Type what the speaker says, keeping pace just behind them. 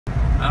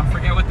I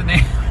forget what the name.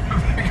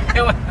 I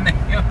forget what the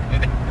name of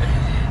it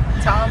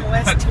is. Tom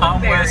West Tom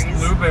Blueberries. West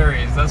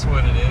Blueberries. That's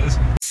what it is.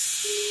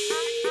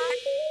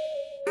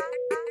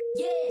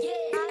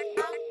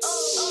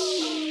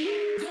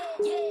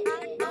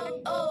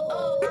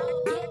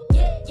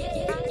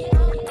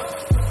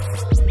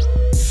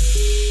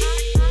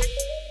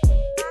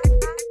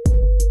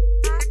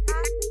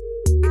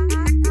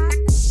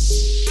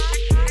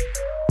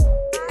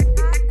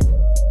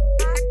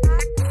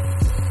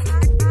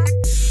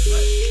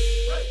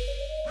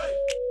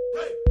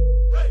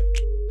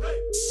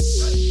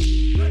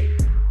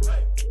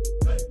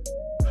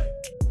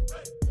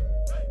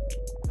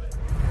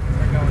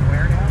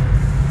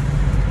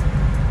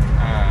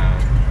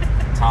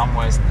 Tom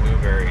West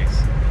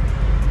Blueberries.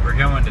 We're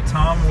going to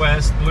Tom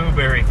West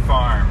Blueberry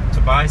Farm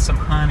to buy some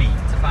honey.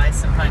 To buy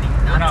some honey.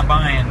 We're not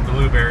buying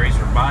blueberries,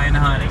 we're buying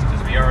honey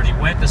because we already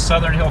went to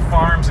Southern Hill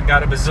Farms and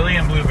got a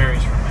bazillion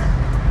blueberries from there.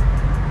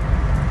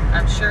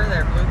 I'm sure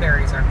their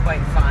blueberries are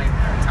quite fine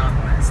from Tom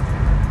West.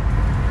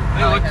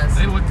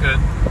 They look good.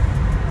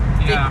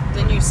 Yeah.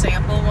 Didn't you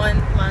sample one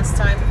last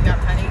time you got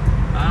honey?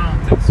 I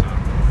don't think so.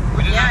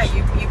 We did Yeah,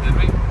 did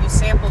we? you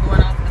sampled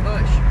one off the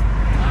bush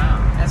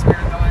Wow. as we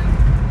were going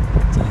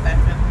to the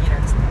back of,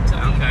 to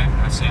leave. Okay,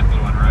 I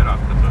sampled one right off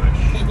the bush.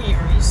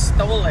 You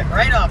stole it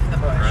right off the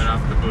bush. Right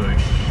off the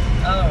bush.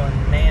 Oh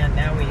man,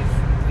 now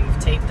we've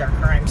taped our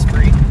crime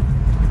spree.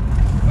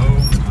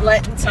 Oh.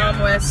 Letting Tom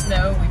West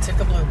know we took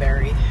a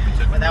blueberry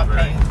without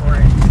paying for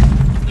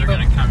it. They're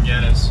gonna come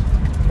get us.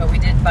 But we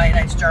did buy a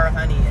nice jar of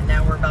honey, and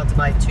now we're about to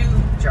buy 2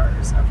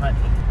 jars of honey.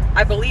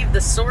 I believe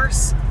the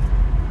source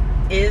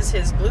is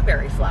his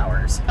blueberry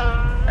flowers.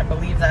 I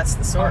believe that's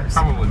the source.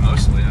 Probably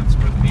mostly. That's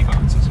where the bee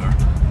boxes are.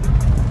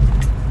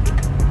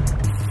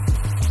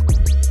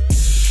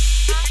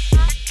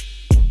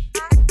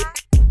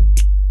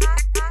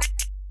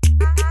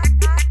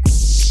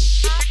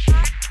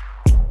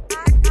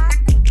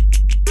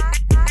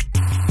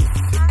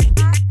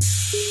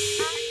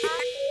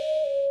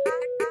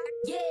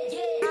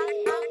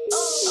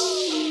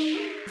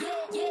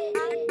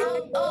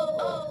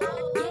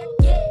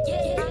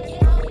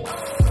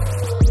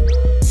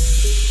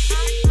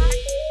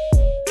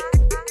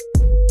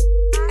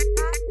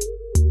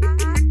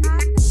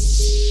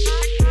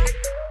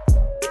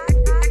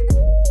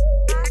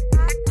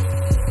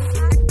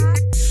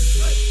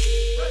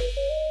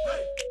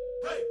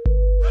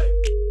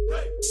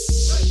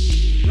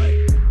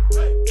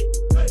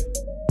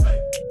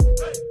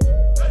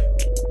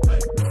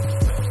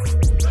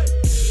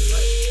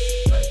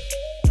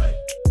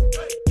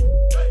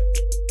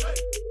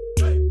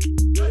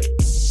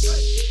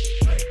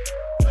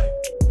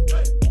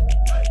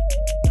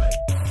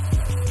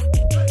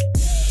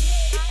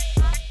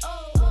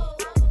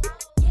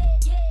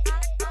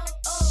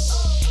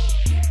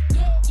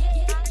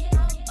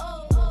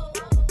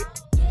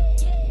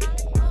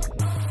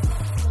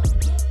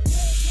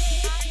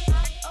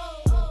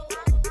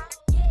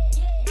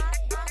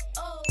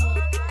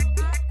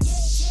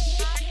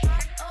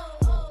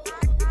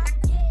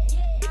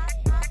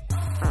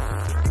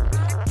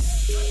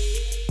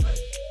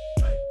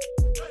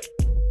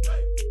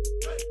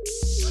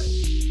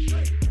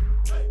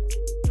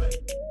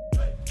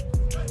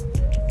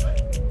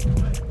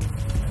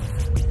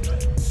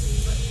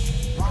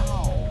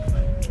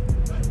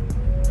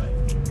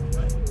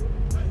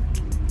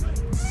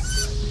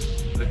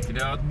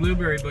 Get out the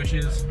blueberry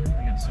bushes. We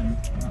got some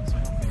not so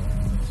healthy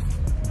ones.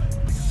 We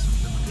got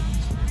some good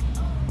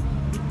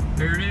ones.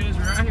 Here it is,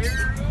 right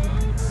here.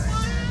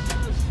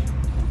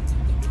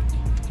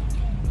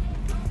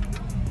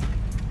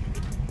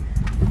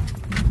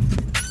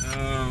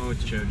 Oh,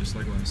 it's Joe, just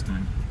like last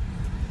time.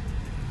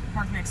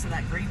 Park next to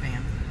that gray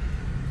van.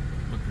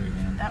 What gray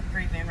van? That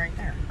gray van right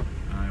there.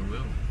 I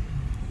will.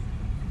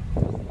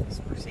 This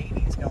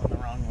Mercedes going the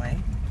wrong way.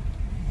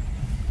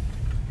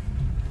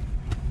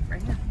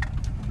 Right here.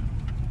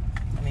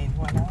 I mean,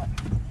 why not?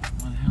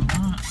 Why the hell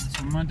not? That's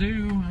what I'm gonna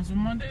do. That's what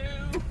I'm gonna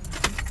do.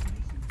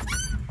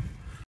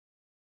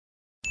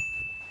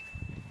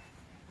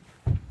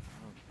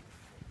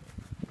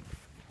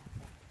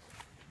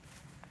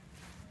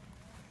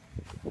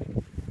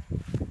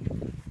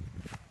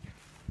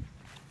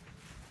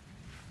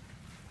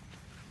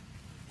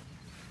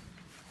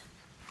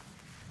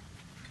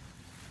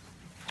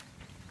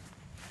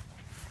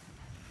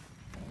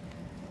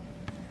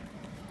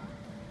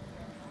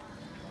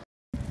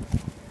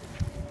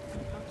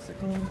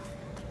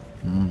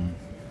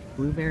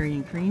 Blueberry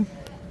and cream.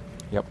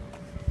 Yep.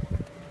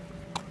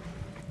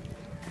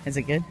 Is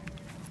it good?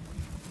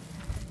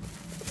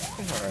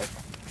 It's alright.